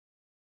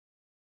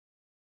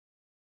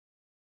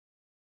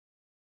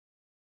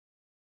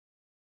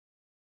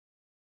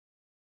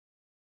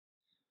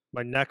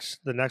the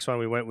next one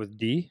we went with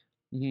D.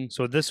 Mm-hmm.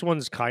 So this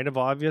one's kind of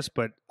obvious,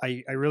 but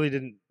I really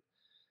didn't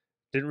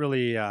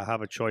really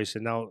have a choice.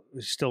 And now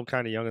he's still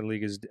kind of young in the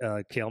league is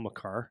Cale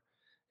Makar,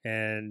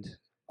 and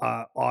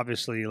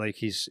obviously like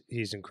he's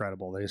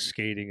incredible. His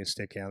skating, his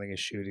stick handling, his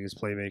shooting, his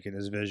playmaking,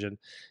 his vision,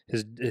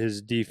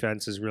 his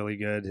defense is really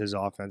good. His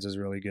offense is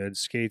really good.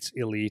 Skates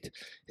elite.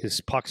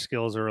 His puck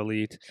skills are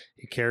elite.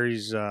 He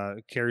carries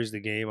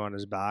the game on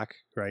his back.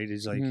 Right.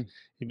 He's like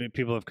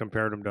people have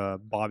compared him to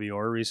Bobby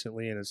Orr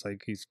recently, and it's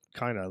like he's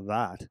kind of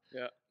that.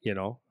 Yeah. You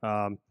know,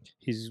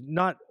 he's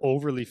not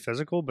overly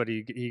physical, but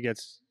he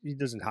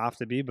doesn't have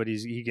to be, but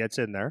he gets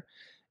in there,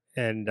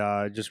 and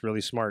just really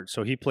smart.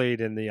 So he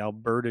played in the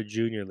Alberta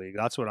Junior League.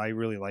 That's what I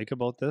really like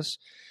about this.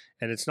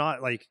 And it's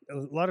not like a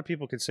lot of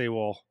people could say,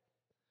 well,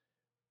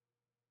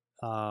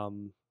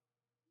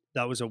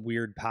 that was a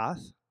weird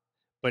path,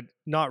 but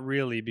not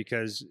really,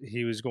 because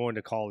he was going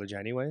to college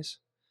anyways.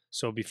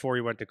 So before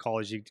he went to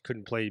college, he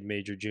couldn't play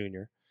major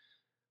junior.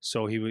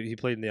 So he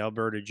played in the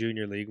Alberta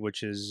Junior League,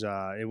 which is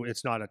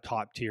it's not a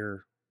top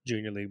tier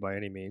junior league by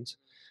any means,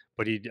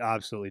 but he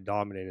absolutely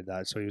dominated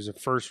that. So he was the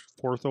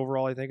fourth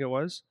overall, I think it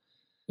was.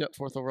 Yep,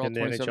 fourth overall in the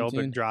NHL, but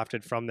 2017.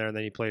 drafted from there. And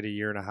then he played a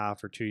year and a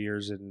half or 2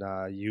 years in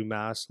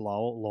UMass,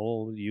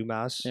 Lowell,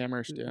 UMass,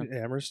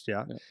 Amherst,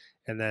 yeah.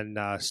 And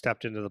then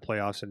stepped into the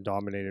playoffs and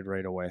dominated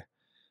right away.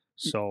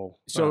 So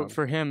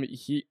for him,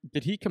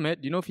 did he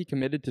commit? Do you know if he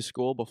committed to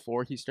school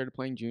before he started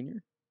playing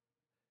junior?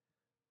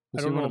 I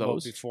don't know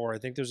about before. I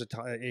think there's a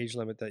age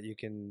limit that you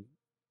can.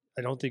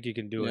 I don't think you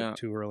can do it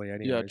too early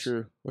anyways. Yeah,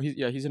 true. Well,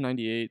 he's a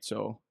 98.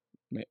 So,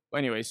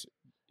 anyways,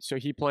 so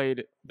he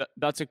played.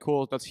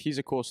 He's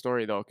a cool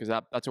story though, because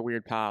that's a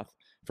weird path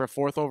for a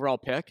fourth overall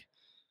pick.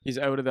 He's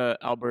out of the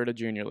Alberta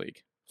Junior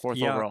League,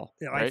 fourth overall.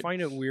 Yeah, right? I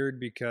find it weird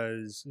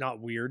because not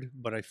weird,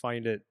 but I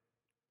find it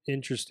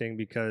interesting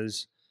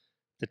because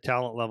the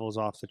talent level is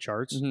off the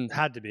charts. Mm-hmm.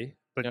 Had to be.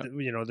 But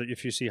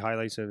if you see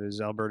highlights of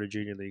his Alberta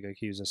Junior League, like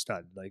he was a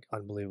stud, like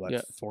unbelievable,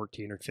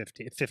 14 or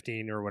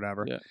 15 or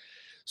whatever. Yeah.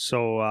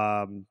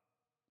 So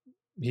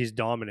he's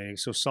dominating.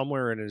 So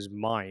somewhere in his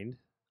mind,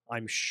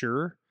 I'm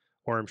sure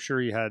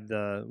he had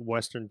the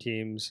Western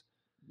teams.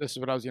 This is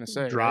what I was going to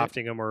say.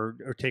 Drafting him or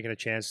taking a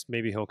chance.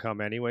 Maybe he'll come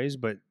anyways.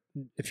 But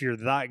if you're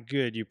that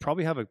good, you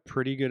probably have a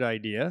pretty good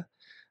idea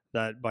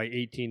that by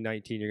 18,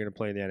 19, you're going to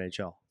play in the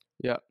NHL.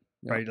 Yeah.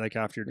 Right? Like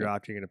after you're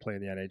drafted, you're going to play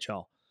in the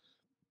NHL.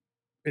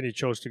 And he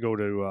chose to go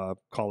to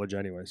college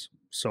anyways.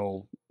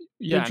 So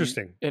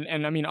interesting.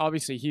 And I mean,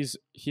 obviously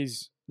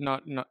he's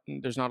not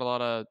there's not a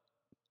lot of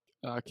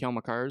Cale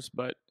Makars,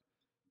 but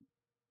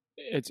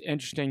it's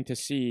interesting to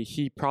see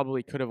he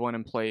probably could have went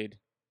and played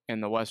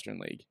in the Western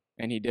League,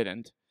 and he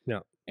didn't.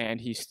 Yeah.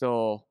 And he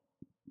still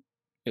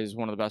is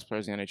one of the best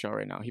players in the NHL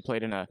right now. He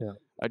played in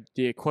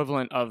the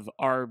equivalent of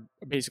our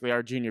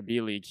junior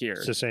B league here.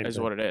 It's the same is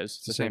thing. what it is.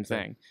 It's the same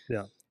thing.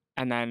 Yeah.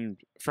 And then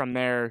from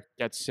there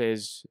gets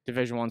his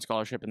Division I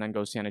scholarship and then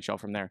goes to NHL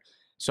from there.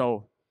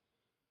 So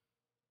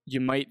you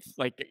might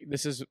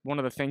this is one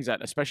of the things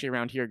that, especially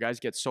around here, guys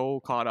get so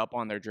caught up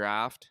on their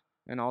draft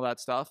and all that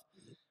stuff,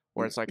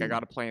 where it's like, I got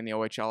to play in the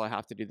OHL, I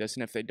have to do this.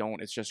 And if they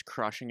don't, it's just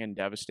crushing and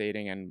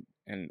devastating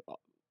and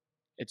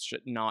it's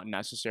just not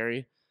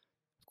necessary.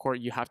 Of course,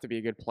 you have to be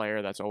a good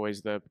player. That's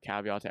always the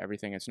caveat to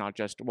everything. It's not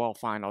just, well,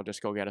 fine, I'll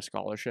just go get a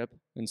scholarship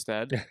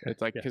instead.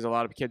 It's like, because a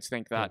lot of kids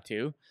think that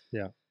too.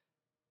 Yeah.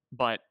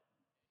 But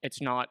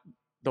it's not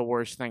the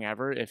worst thing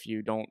ever if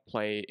you don't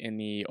play in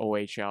the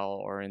OHL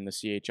or in the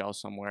CHL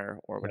somewhere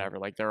or whatever.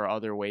 Like, there are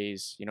other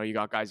ways. You know, you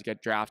got guys that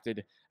get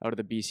drafted out of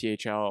the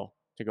BCHL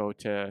to go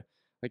to,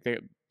 like,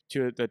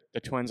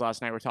 the Twins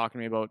last night were talking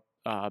to me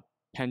about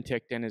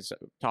Penticton is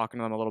talking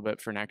to them a little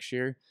bit for next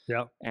year.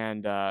 Yeah.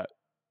 And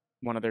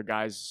one of their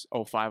guys,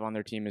 05 on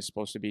their team, is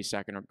supposed to be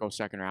second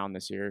round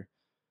this year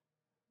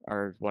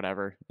or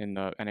whatever in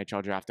the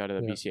NHL draft out of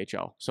the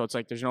BCHL. So it's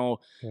like there's no,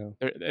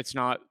 it's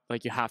not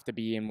like you have to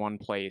be in one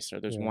place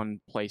or there's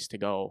one place to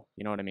go.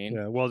 You know what I mean?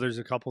 Yeah. Well, there's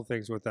a couple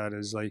things with that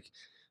is like,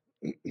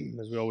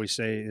 as we always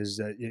say, is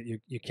that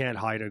you can't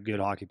hide a good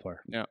hockey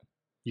player. Yeah.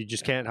 You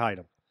just can't hide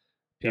them.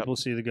 People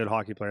see the good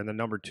hockey player. And then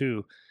number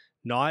two,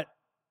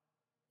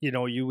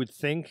 you would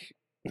think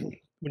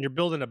when you're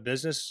building a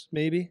business,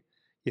 maybe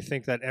you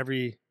think that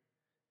every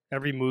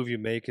move you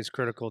make is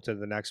critical to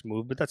the next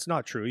move, but that's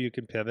not true. You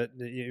can pivot.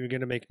 You're going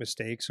to make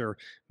mistakes, or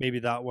maybe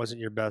that wasn't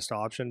your best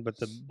option. But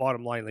the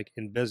bottom line, like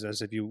in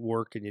business, if you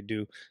work and you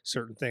do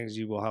certain things,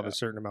 you will have a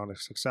certain amount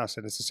of success.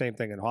 And it's the same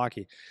thing in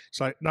hockey.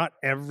 So like, not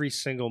every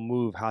single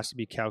move has to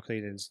be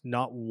calculated. It's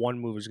not one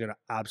move is going to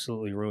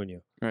absolutely ruin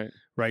you.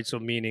 Right. So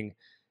meaning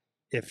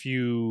if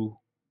you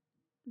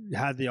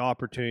had the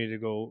opportunity to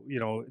go,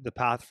 the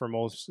path for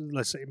most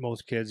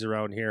kids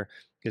around here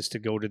is to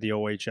go to the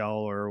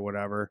OHL or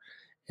whatever.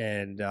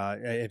 And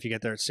if you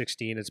get there at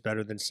 16, it's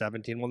better than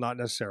 17. Well, not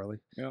necessarily.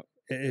 Yeah.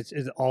 It's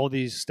all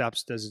these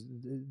steps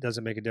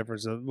doesn't make a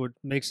difference. What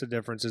makes the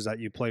difference is that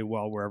you play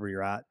well wherever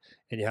you're at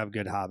and you have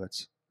good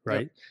habits,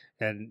 right?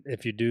 Yep. And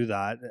if you do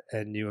that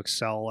and you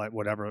excel at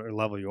whatever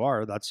level you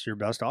are, that's your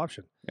best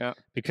option. Yeah.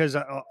 Because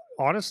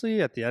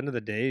honestly, at the end of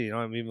the day,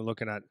 I'm even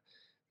looking at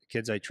the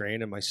kids I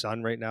train and my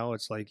son right now.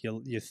 It's like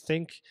you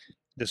think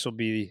this will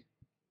be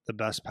the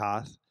best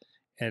path,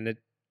 and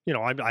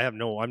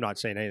I'm not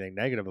saying anything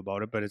negative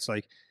about it, but it's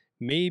like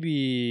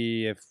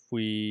maybe if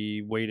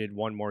we waited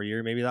one more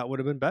year, maybe that would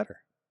have been better.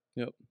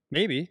 Yep.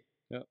 Maybe.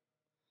 Yep.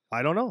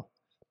 I don't know.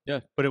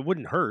 Yeah. But it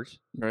wouldn't hurt.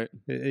 Right.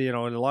 And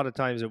a lot of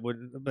times it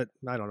wouldn't, but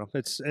I don't know.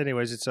 It's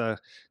a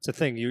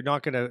thing. You're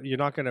not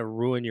gonna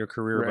ruin your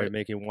career by Right.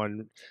 making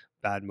one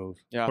bad move.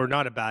 Yeah. Or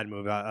not a bad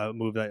move, a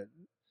move that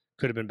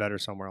could have been better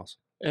somewhere else.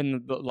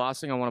 And the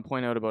last thing I want to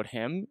point out about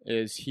him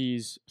is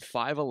he's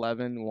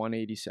 5'11",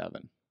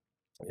 187.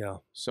 Yeah.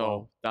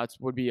 So that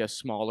would be a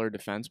smaller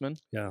defenseman.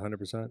 Yeah,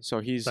 100%. So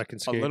he's Second a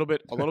skate. little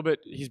bit.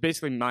 He's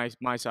basically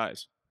my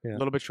size. Yeah. A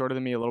little bit shorter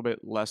than me, a little bit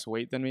less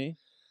weight than me,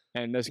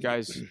 and this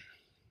guy's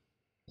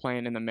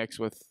playing in the mix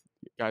with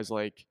guys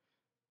like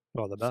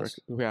The best.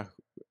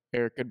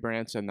 Eric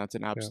Goodbranson. That's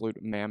an absolute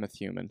mammoth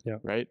human. Yeah.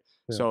 Right.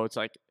 Yeah. So it's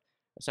like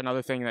it's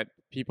another thing that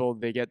people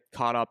they get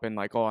caught up in,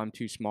 like, oh, I'm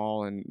too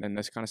small and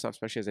this kind of stuff,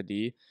 especially as a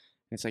D.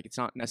 And it's like it's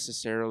not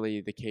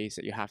necessarily the case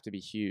that you have to be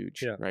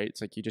huge. Yeah. Right.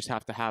 It's like you just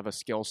have to have a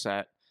skill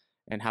set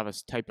and have a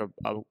type of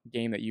a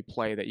game that you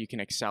play that you can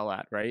excel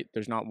at. Right.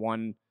 There's not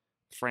one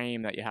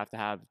frame that you have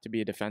to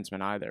be a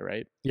defenseman either,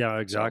 right? Yeah,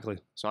 exactly.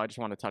 So I just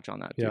want to touch on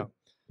that too. Yeah.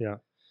 Yeah.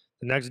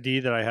 The next D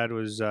that I had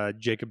was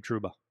Jacob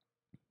Trouba.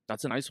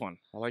 That's a nice one.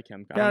 I like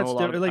him. I Yeah,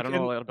 don't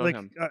know a lot about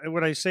him.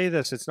 When I say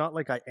this, it's not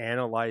like I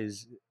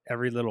analyze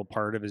every little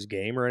part of his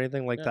game or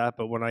anything like that.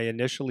 But when I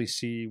initially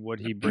see what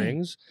he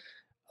brings,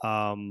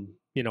 over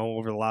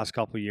the last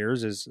couple of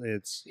years,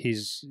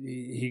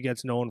 he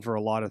gets known for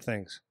a lot of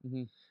things.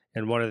 Mm-hmm.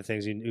 And one of the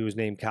things, he was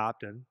named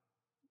captain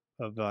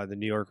of the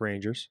New York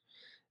Rangers.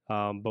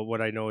 But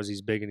what I know is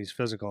he's big and he's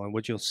physical. And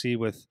what you'll see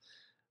with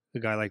a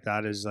guy like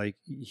that is like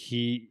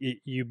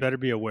you better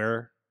be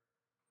aware.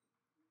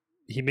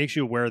 He makes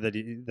you aware that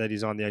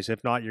he's on the ice.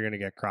 If not, you're going to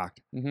get cracked.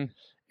 Mm-hmm.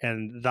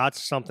 And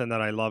that's something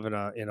that I love in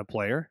a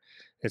player.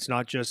 It's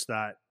not just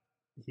that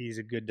he's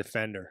a good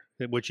defender,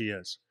 which he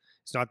is.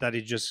 It's not that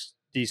he's just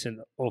decent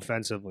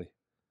offensively,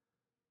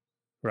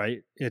 right?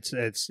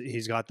 It's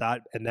he's got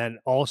that, and then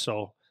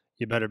also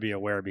you better be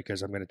aware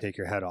because I'm going to take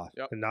your head off.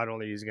 Yep. And not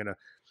only he's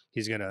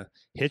gonna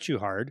hit you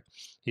hard,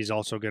 he's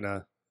also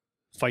gonna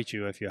fight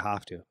you if he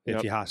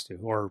has to,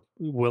 or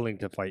willing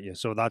to fight you.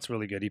 So that's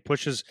really good. He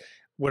pushes.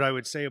 What I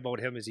would say about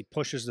him is he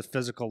pushes the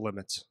physical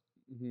limits,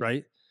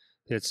 right?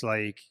 It's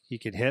like he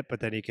can hit, but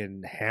then he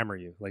can hammer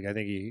you. Like I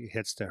think he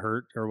hits to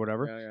hurt or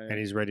whatever, and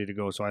he's ready to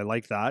go. So I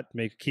like that.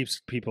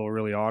 Keeps people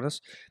really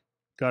honest.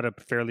 Got a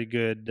fairly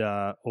good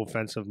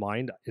offensive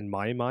mind in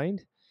my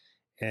mind,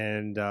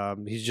 and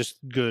he's just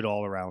good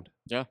all around.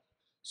 Yeah.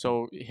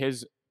 So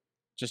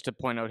just to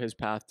point out his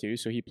path too.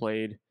 So he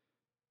played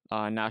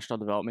national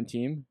development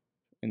team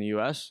in the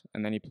U.S.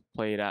 and then he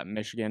played at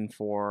Michigan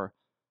for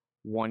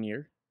 1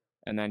 year.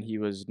 And then he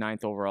was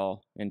 9th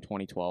overall in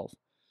 2012.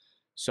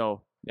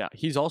 So, yeah,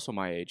 he's also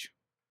my age.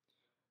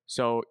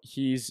 So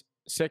he's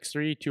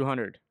 6'3",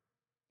 200.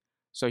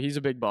 So he's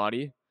a big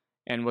body.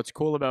 And what's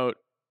cool about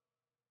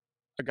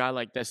a guy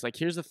like this, like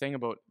here's the thing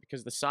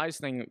because the size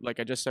thing,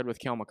 like I just said with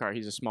Cale Makar,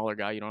 he's a smaller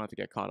guy. You don't have to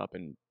get caught up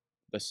in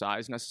the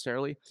size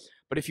necessarily.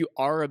 But if you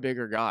are a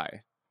bigger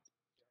guy,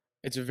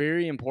 it's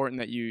very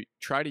important that you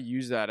try to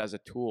use that as a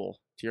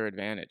tool to your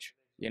advantage.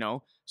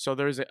 So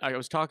I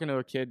was talking to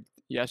a kid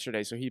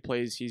yesterday. So he's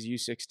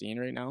U16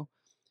 right now.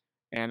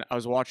 And I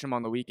was watching him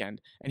on the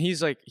weekend and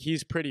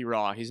he's pretty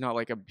raw. He's not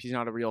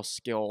a real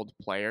skilled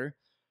player.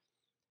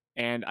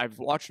 And I've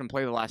watched him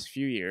play the last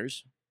few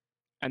years.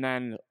 And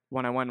then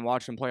when I went and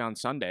watched him play on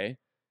Sunday,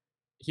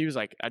 he was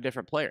like a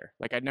different player.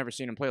 Like I'd never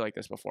seen him play like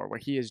this before, where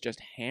he is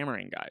just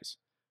hammering guys,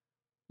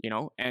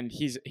 and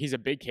he's a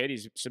big kid.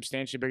 He's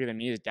substantially bigger than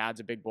me. His dad's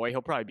a big boy.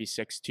 He'll probably be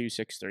 6'2",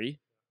 6'3",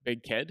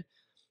 big kid.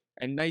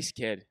 A nice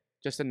kid,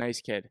 just a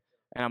nice kid.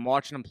 And I'm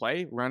watching him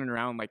play, running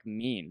around like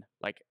mean,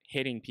 like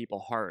hitting people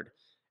hard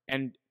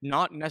and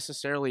not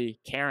necessarily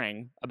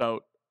caring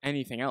about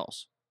anything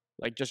else,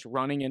 like just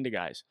running into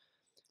guys.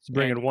 It's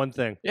bringing one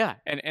thing. Yeah.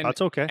 And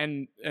that's okay.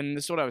 And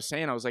this is what I was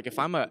saying. I was like, if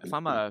I'm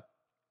a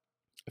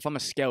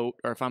scout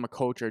or if I'm a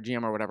coach or a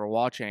GM or whatever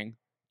watching,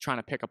 trying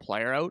to pick a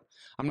player out,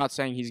 I'm not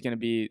saying he's going to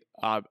be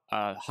a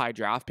high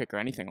draft pick or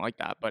anything like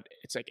that. But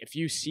it's like, if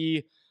you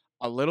see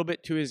a little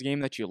bit to his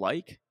game that you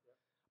like,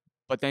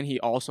 but then he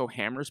also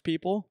hammers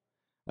people,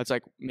 it's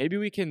like, maybe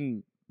we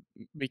can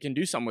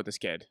do something with this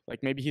kid.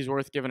 Like maybe he's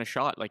worth giving a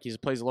shot. Like he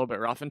plays a little bit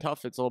rough and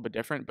tough. It's a little bit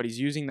different, but he's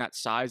using that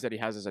size that he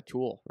has as a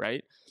tool,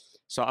 right?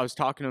 So I was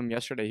talking to him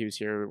yesterday. He was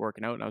here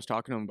working out and I was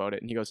talking to him about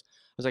it. And he goes,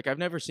 I was like, I've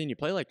never seen you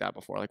play like that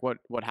before. Like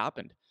what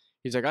happened?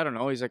 He's like, I don't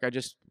know. He's like,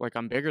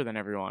 I'm bigger than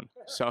everyone.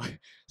 So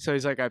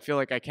he's like, I feel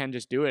like I can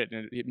just do it.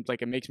 And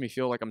it makes me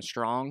feel like I'm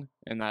strong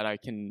and that I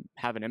can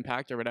have an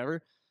impact or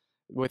whatever,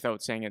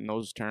 without saying it in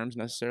those terms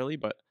necessarily.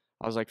 But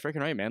I was like, freaking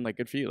right, man. Like,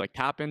 good for you. Like,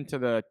 tap into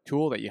the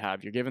tool that you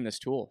have. You're given this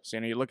tool. So,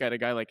 you look at a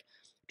guy like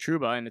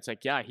Trouba and it's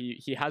like, yeah,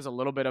 he has a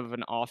little bit of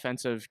an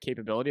offensive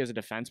capability as a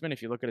defenseman.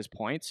 If you look at his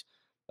points,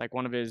 like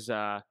one of his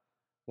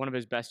one of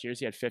his best years,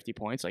 he had 50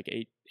 points, like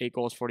eight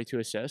goals, 42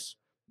 assists.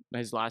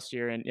 His last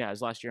year in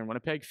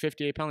Winnipeg,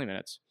 58 penalty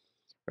minutes,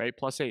 right?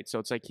 +8. So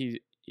it's like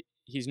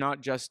he's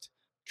not just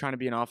trying to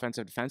be an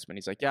offensive defenseman.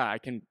 He's like, yeah, I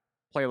can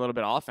play a little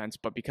bit of offense,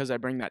 but because I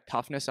bring that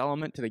toughness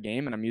element to the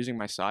game and I'm using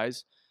my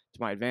size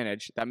to my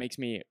advantage, that makes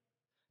me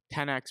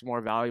 10x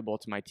more valuable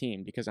to my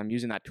team because I'm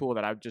using that tool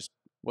that I just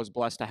was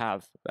blessed to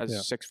have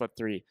as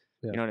 6'3".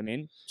 You know what I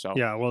mean? So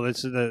yeah, well,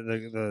 it's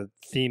the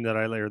theme that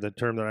I like, or the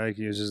term that I like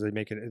to use is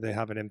they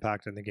have an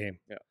impact in the game.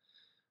 Yeah,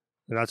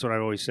 and that's what I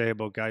always say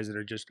about guys that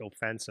are just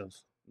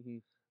offensive. Mm-hmm.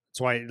 That's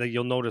why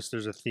you'll notice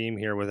there's a theme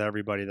here with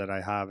everybody that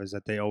I have is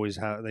that they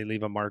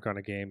leave a mark on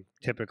a game,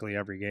 typically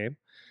every game,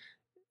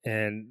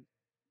 and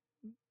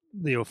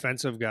the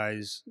offensive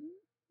guys,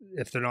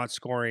 if they're not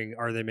scoring,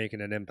 are they making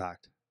an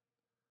impact?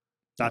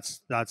 That's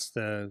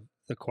the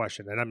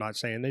question, and I'm not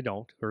saying they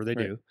don't or they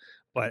do,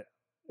 but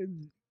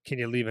can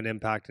you leave an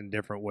impact in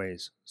different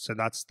ways? So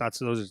those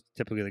are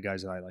typically the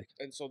guys that I like.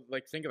 And so,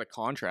 like, think of the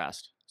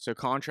contrast. So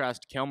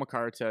contrast Cale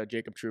Makar to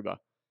Jacob Trouba.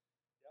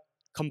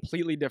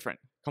 Completely different.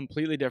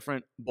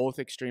 Both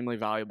extremely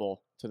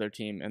valuable to their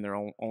team in their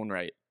own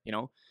right. You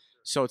know,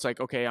 so it's like,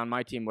 okay, on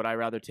my team, would I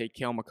rather take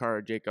Cale Makar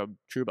or Jacob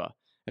Trouba?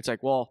 It's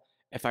like, well,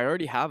 if I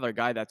already have a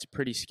guy that's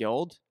pretty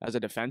skilled as a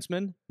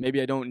defenseman,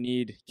 maybe I don't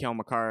need Cale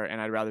Makar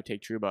and I'd rather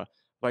take Trouba.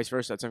 Vice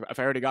versa. It's like if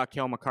I already got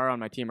Cale Makar on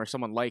my team or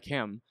someone like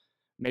him,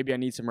 maybe I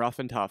need some rough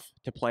and tough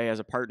to play as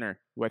a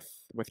partner with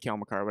Cale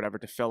Makar or whatever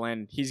to fill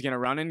in. He's going to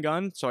run and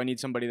gun, so I need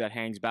somebody that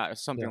hangs back,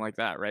 something like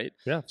that, right?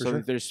 Yeah,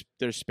 so sure.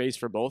 there's space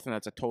for both, and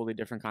that's a totally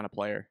different kind of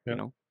player, you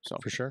know? So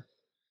for sure.